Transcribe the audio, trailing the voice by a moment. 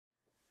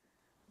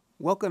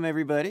Welcome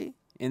everybody.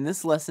 In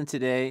this lesson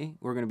today,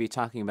 we're going to be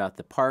talking about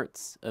the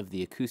parts of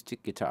the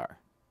acoustic guitar.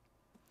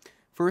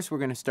 First, we're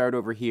going to start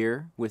over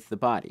here with the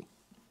body.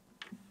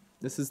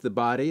 This is the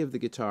body of the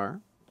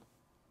guitar.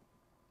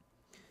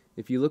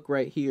 If you look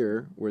right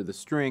here where the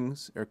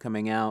strings are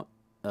coming out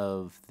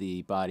of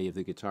the body of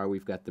the guitar,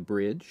 we've got the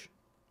bridge.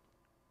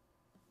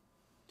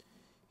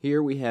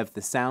 Here we have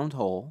the sound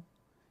hole,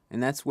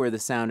 and that's where the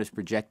sound is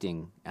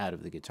projecting out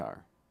of the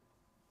guitar.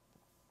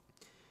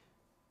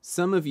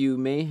 Some of you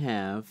may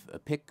have a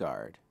pick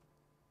guard,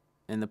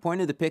 and the point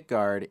of the pick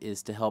guard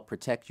is to help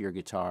protect your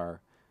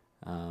guitar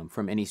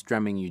from any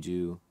strumming you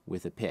do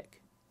with a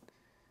pick.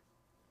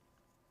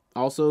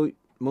 Also,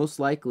 most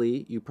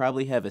likely, you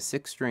probably have a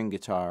 6-string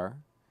guitar,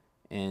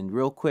 and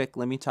real quick,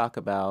 let me talk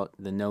about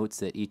the notes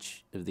that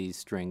each of these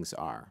strings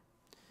are.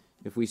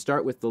 If we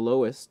start with the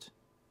lowest,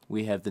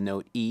 we have the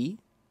note E.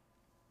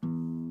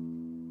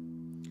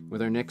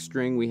 With our next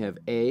string, we have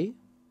A,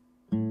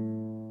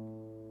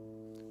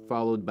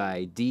 followed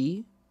by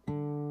D,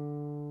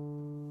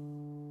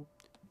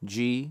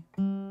 G,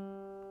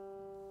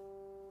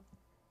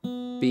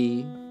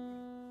 B,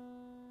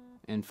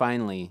 and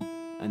finally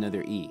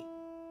another E.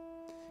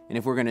 And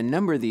if we're going to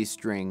number these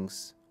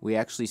strings, we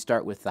actually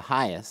start with the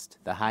highest,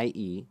 the high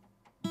E,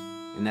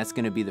 and that's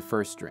going to be the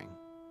first string,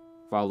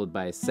 followed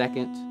by a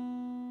second,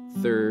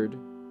 third,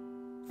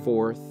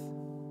 fourth,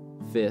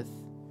 fifth,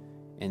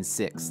 and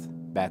sixth,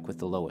 back with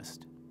the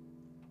lowest.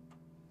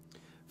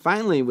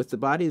 Finally, with the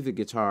body of the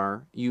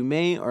guitar, you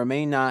may or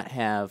may not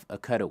have a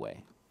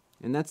cutaway,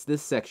 and that's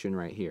this section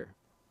right here.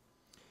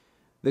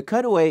 The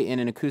cutaway in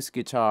an acoustic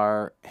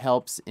guitar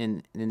helps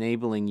in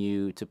enabling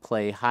you to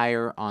play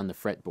higher on the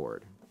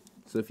fretboard.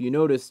 So if you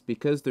notice,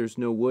 because there's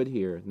no wood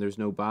here, and there's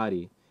no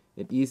body,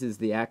 it eases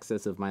the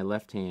access of my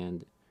left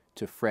hand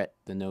to fret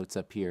the notes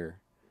up here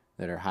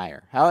that are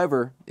higher.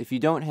 However, if you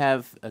don't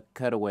have a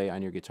cutaway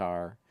on your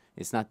guitar,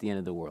 it's not the end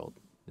of the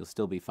world. You'll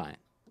still be fine.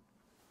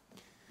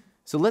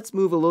 So let's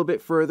move a little bit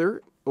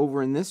further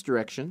over in this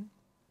direction.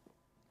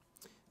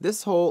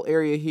 This whole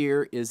area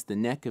here is the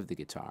neck of the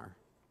guitar.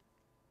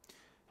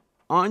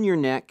 On your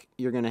neck,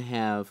 you're going to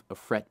have a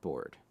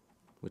fretboard,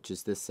 which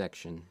is this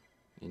section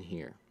in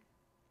here.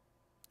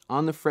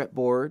 On the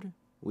fretboard,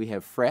 we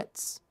have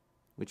frets,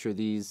 which are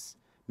these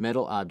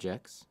metal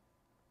objects.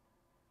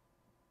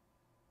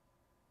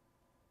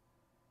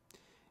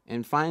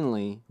 And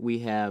finally, we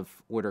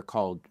have what are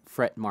called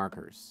fret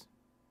markers.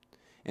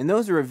 And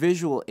those are a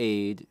visual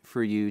aid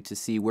for you to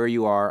see where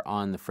you are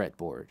on the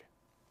fretboard.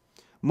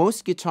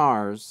 Most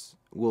guitars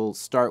will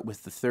start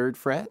with the 3rd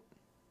fret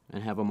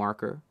and have a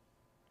marker,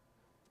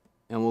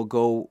 and we'll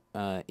go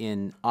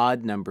in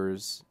odd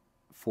numbers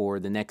for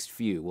the next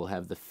few. We'll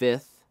have the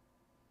 5th,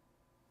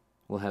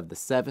 we'll have the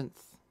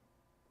 7th,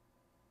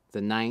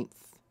 the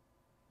 9th,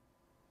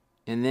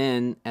 and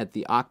then at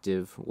the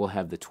octave we'll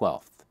have the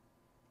 12th,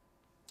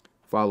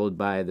 followed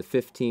by the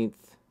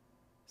 15th,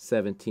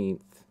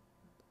 17th,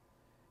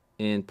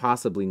 and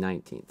possibly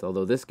 19th,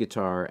 although this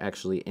guitar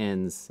actually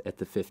ends at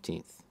the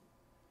 15th.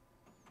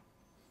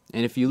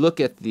 And if you look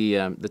at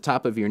the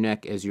top of your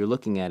neck as you're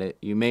looking at it,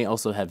 you may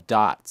also have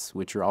dots,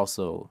 which are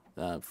also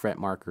fret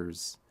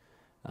markers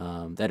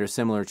that are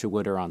similar to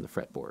what are on the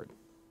fretboard.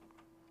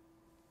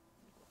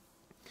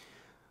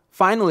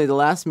 Finally, the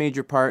last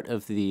major part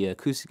of the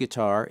acoustic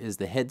guitar is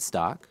the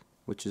headstock,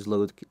 which is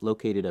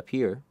located up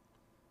here.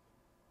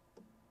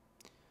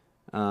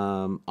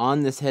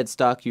 On this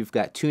headstock, you've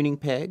got tuning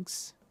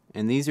pegs,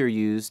 and these are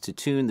used to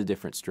tune the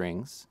different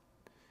strings.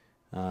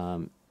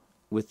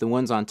 With the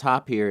ones on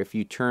top here, if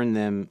you turn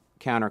them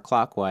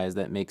counterclockwise,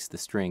 that makes the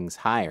strings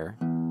higher.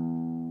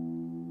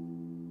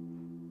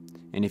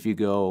 And if you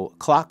go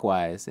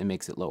clockwise, it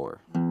makes it lower.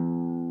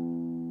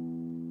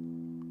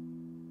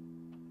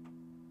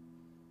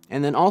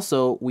 And then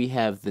also we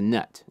have the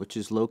nut, which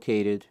is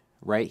located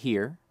right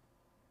here.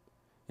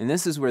 And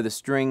this is where the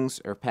strings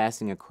are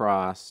passing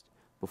across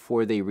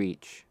before they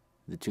reach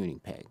the tuning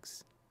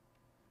pegs.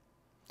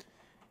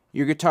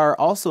 Your guitar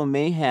also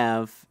may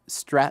have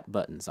strap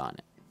buttons on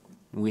it.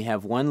 We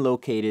have one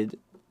located,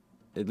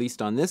 at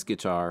least on this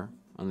guitar,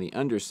 on the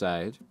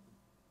underside,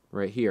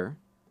 right here.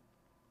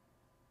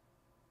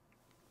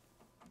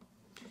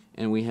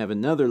 And we have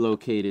another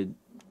located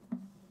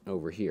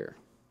over here.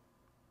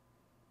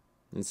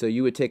 And so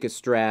you would take a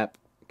strap,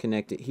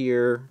 connect it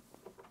here,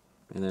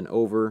 and then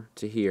over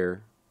to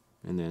here,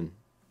 and then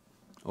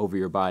over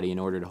your body in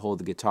order to hold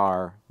the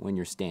guitar when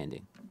you're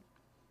standing.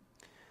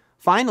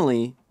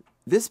 Finally,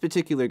 this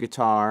particular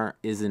guitar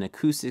is an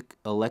acoustic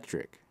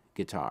electric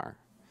guitar.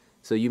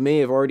 So you may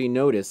have already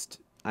noticed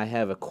I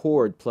have a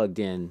cord plugged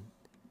in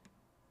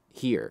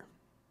here.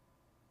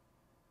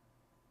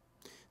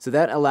 So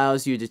that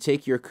allows you to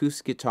take your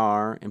acoustic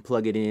guitar and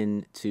plug it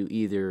in to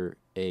either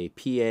a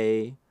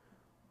PA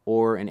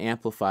or an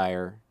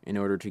amplifier in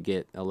order to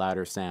get a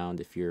louder sound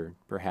if you're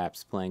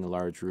perhaps playing a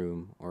large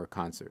room or a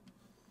concert.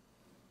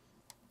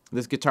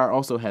 This guitar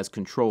also has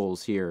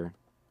controls here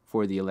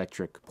for the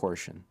electric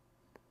portion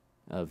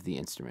of the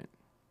instrument.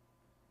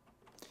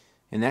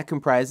 And that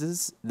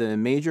comprises the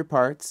major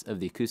parts of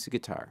the acoustic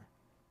guitar.